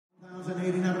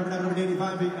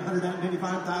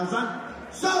$185,000.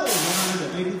 So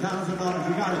 $180,000.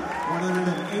 You got it.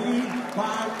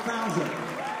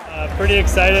 $185,000. Pretty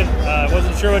excited.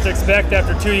 Wasn't sure what to expect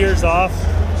after 2 years off,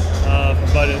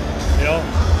 but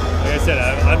like I said,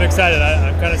 I'm excited.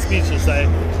 I'm kind of speechless. I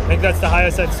think that's the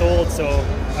highest I've sold. So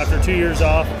after 2 years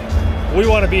off, we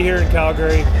want to be here in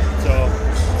Calgary. So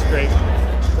it's great.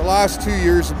 The last 2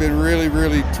 years have been really,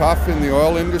 really tough in the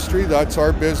oil industry. That's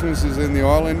our business, is in the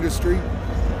oil industry.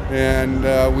 And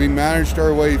we managed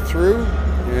our way through,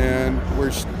 and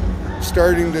we're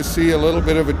starting to see a little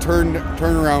bit of a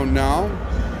turnaround now.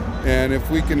 And if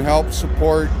we can help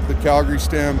support the Calgary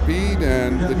Stampede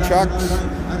and the Chucks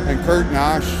and Kurt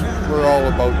Nash, we're all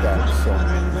about that. So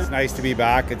it's nice to be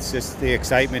back. It's just the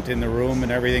excitement in the room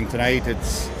and everything tonight.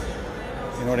 It's,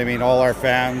 you know what I mean, all our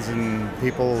fans and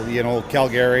people,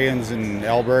 Calgarians and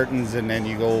Albertans, and then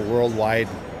you go worldwide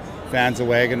fans of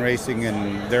wagon racing,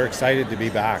 and they're excited to be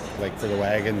back, like for the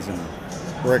wagons, and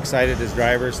we're excited as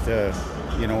drivers to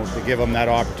give them that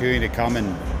opportunity to come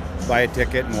and buy a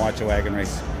ticket and watch a wagon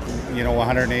race.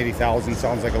 $180,000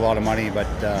 sounds like a lot of money, but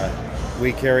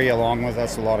we carry along with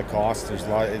us a lot of costs. There's a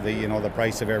lot of the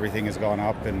price of everything has gone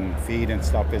up, and feed and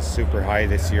stuff is super high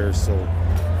this year. So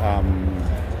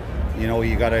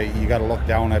you gotta look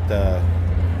down at the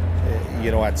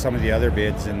at some of the other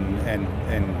bids, and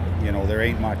there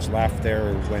ain't much left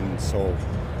there. So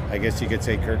I guess you could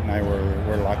say Kurt and I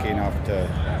were lucky enough to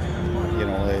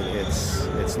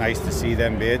it's nice to see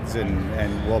them bids,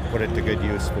 and we'll put it to good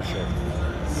use for sure.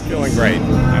 Feeling great.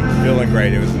 I'm feeling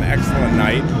great. It was an excellent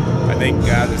night. I think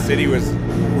the city was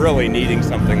really needing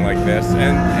something like this,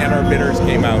 and our bidders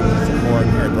came out to support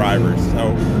our drivers.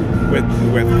 So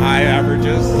with high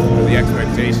averages, the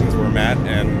expectations were met,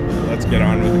 and let's get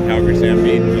on with the Calgary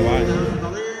Stampede in July.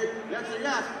 Yes,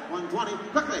 120,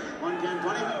 quickly, 110,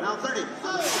 20, now 30.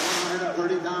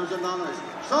 $130,000.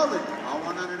 Sold it.